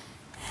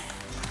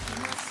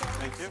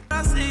 Thank you.